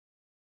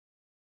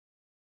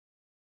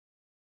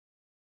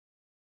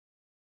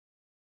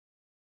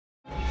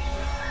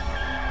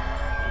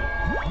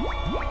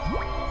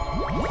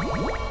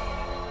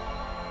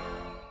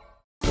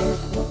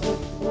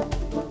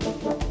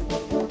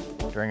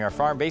During our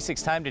Farm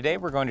Basics time today,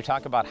 we're going to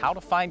talk about how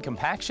to find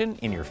compaction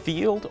in your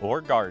field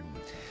or garden.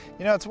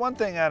 You know, it's one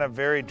thing on a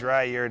very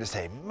dry year to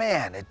say,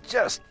 man, it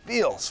just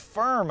feels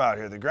firm out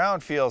here. The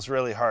ground feels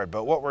really hard.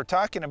 But what we're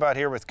talking about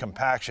here with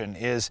compaction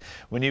is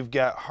when you've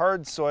got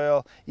hard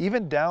soil,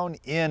 even down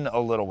in a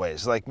little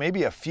ways, like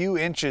maybe a few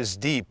inches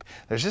deep,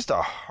 there's just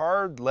a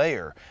hard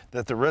layer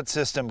that the root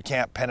system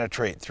can't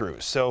penetrate through.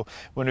 So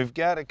when we've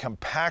got a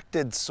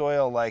compacted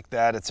soil like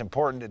that, it's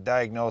important to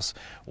diagnose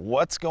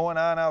what's going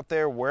on out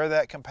there, where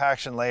that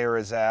compaction layer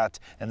is at,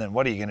 and then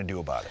what are you going to do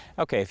about it?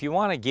 Okay, if you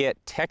want to get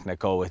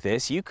technical with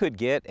this, you could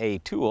get a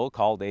tool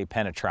called a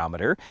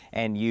penetrometer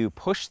and you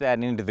push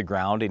that into the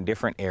ground in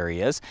different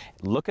areas.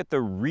 Look at the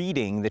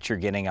reading that you're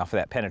getting off of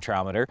that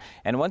penetrometer,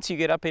 and once you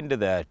get up into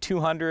the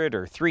 200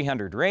 or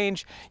 300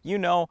 range, you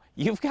know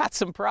you've got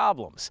some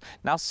problems.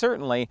 Now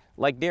certainly,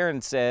 like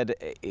Darren said,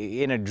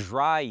 in a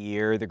dry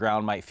year the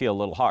ground might feel a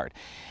little hard.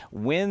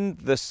 When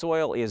the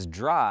soil is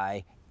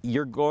dry,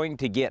 you're going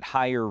to get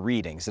higher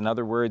readings. In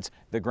other words,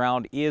 the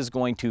ground is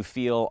going to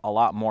feel a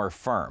lot more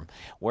firm.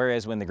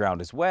 Whereas when the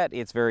ground is wet,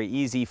 it's very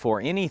easy for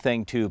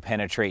anything to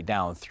penetrate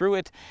down through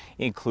it,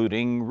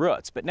 including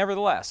roots. But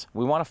nevertheless,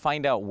 we want to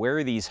find out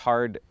where these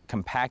hard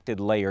compacted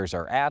layers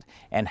are at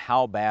and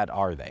how bad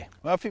are they.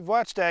 Well, if you've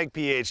watched Ag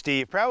PhD,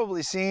 you've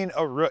probably seen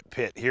a root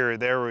pit here or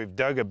there where we've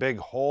dug a big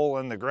hole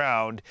in the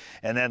ground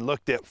and then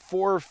looked at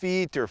 4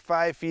 feet or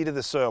 5 feet of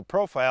the soil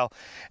profile,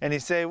 and you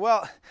say,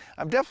 well,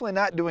 I'm definitely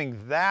not doing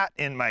that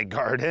in my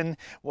garden.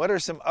 What are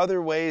some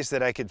other ways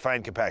that I could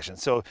find compaction?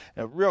 So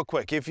real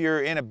quick, if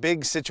you're in a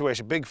big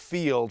situation, big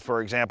field,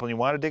 for example, and you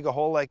want to dig a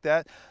hole like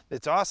that,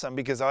 it's awesome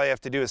because all you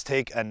have to do is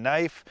take a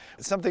knife,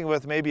 something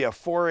with maybe a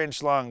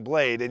 4-inch long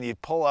blade, and you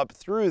pull up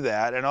through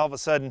that, and all of a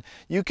sudden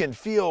you can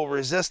feel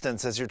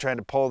resistance as you're trying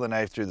to pull the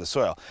knife through the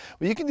soil.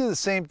 Well, you can do the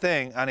same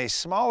thing on a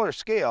smaller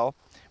scale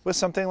with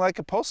something like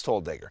a post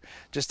hole digger.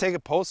 Just take a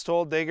post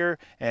hole digger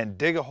and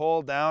dig a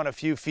hole down a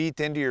few feet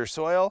into your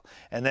soil,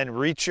 and then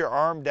reach your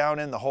arm down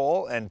in the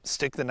hole and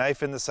stick the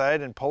knife in the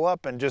side and pull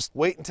up, and just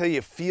wait until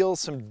you feel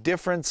some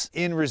difference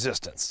in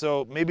resistance.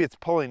 So maybe it's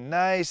pulling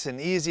nice and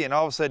easy and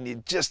all of a sudden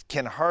you just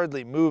can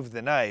hardly move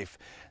the knife.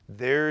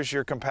 There's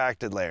your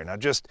compacted layer. Now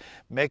just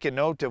make a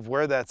note of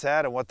where that's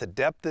at and what the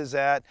depth is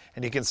at,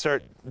 and you can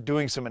start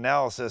doing some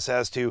analysis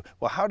as to,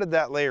 well, how did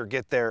that layer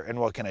get there and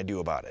what can I do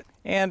about it?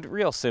 And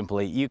real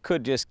simply, you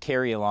could just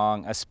carry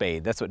along a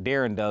spade. That's what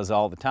Darren does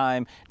all the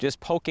time, just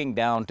poking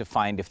down to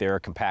find if there are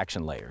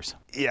compaction layers.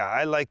 Yeah,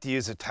 I like to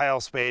use a tile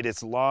spade.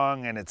 It's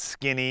long and it's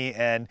skinny,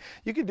 and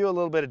you can do a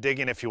little bit of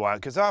digging if you want,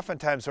 because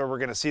oftentimes where we're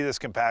going to see this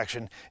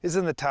compaction is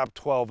in the top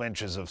 12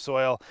 inches of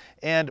soil,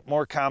 and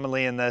more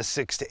commonly in the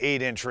 6 to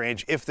 8 inch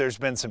range if there's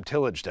been some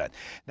tillage done.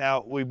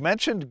 Now, we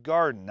mentioned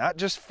garden, not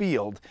just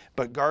field,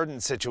 but garden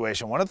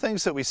situation. One of the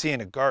things that we see in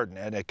a garden,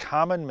 and a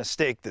common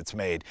mistake that's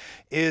made,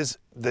 is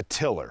the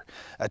tiller.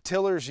 A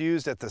tiller is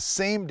used at the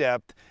same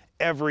depth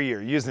every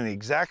year, using the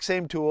exact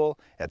same tool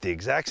at the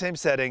exact same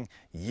setting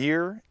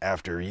year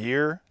after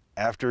year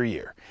after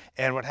year.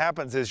 And what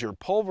happens is you're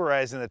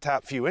pulverizing the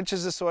top few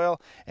inches of soil,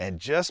 and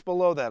just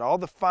below that all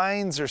the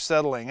fines are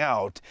settling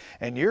out,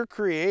 and you're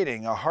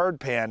creating a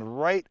hard pan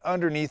right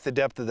underneath the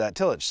depth of that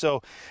tillage.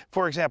 So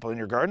for example, in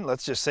your garden,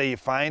 let's just say you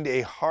find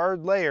a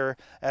hard layer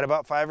at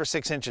about 5 or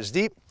 6 inches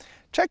deep.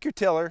 Check your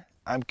tiller.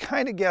 I'm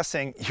kind of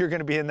guessing you're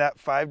going to be in that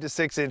 5 to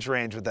 6 inch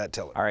range with that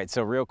tiller. All right,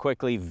 so real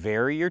quickly,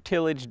 vary your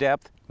tillage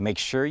depth. Make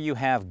sure you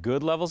have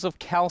good levels of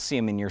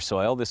calcium in your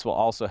soil. This will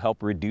also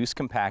help reduce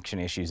compaction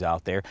issues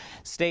out there.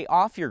 Stay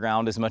off your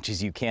ground as much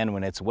as you can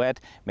when it's wet.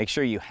 Make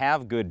sure you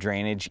have good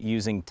drainage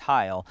using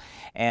tile.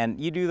 And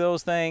you do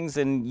those things,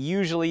 and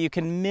usually you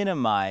can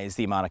minimize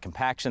the amount of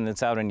compaction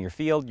that's out in your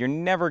field. You're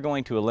never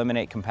going to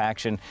eliminate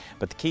compaction,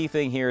 but the key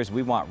thing here is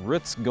we want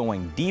roots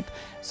going deep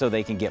so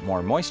they can get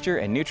more moisture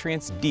and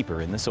nutrients deeper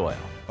in the soil.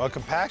 Well,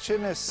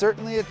 compaction is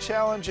certainly a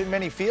challenge in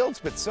many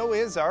fields, but so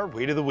is our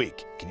weed of the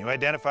week. Can you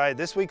identify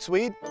this week's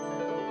weed?